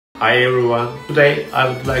Hi everyone, today I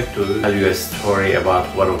would like to tell you a story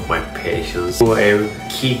about one of my patients who had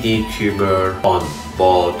kidney tumor on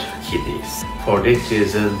both kidneys. For that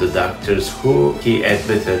reason, the doctors who he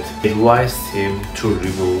admitted advised him to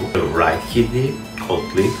remove the right kidney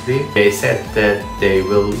completely. They said that they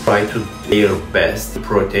will try to do their best to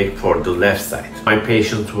protect for the left side. My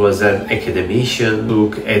patient was an academician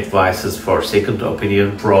who took advices for second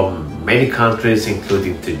opinion from many countries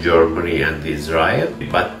including Germany and Israel,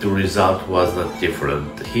 but the result was not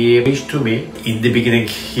different. He reached to me. In the beginning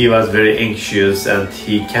he was very anxious and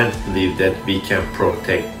he can't believe that we can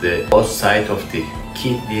protect the both sides of the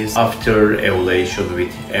kidneys. After evaluation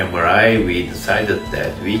with MRI, we decided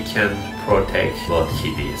that we can protect both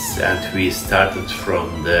kidneys, and we started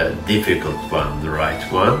from the difficult one, the right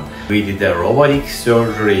one. We did a robotic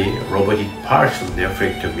surgery, robotic partial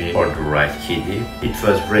nephrectomy for the right kidney. It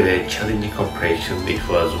was really a challenging operation. It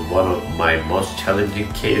was one of my most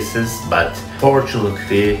challenging cases, but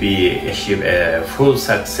fortunately we achieved a full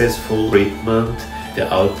successful treatment.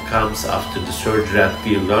 The outcomes after the surgery,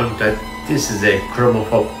 we learned that this is a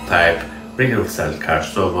chromophobe type renal cell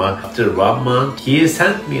carcinoma. After 1 month, he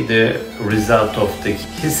sent me the result of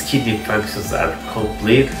his kidney functions are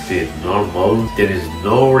completely normal. There is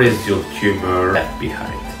no residual tumor left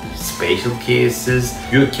behind. In special cases,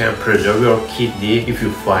 you can preserve your kidney if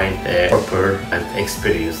you find a proper and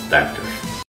experienced doctor.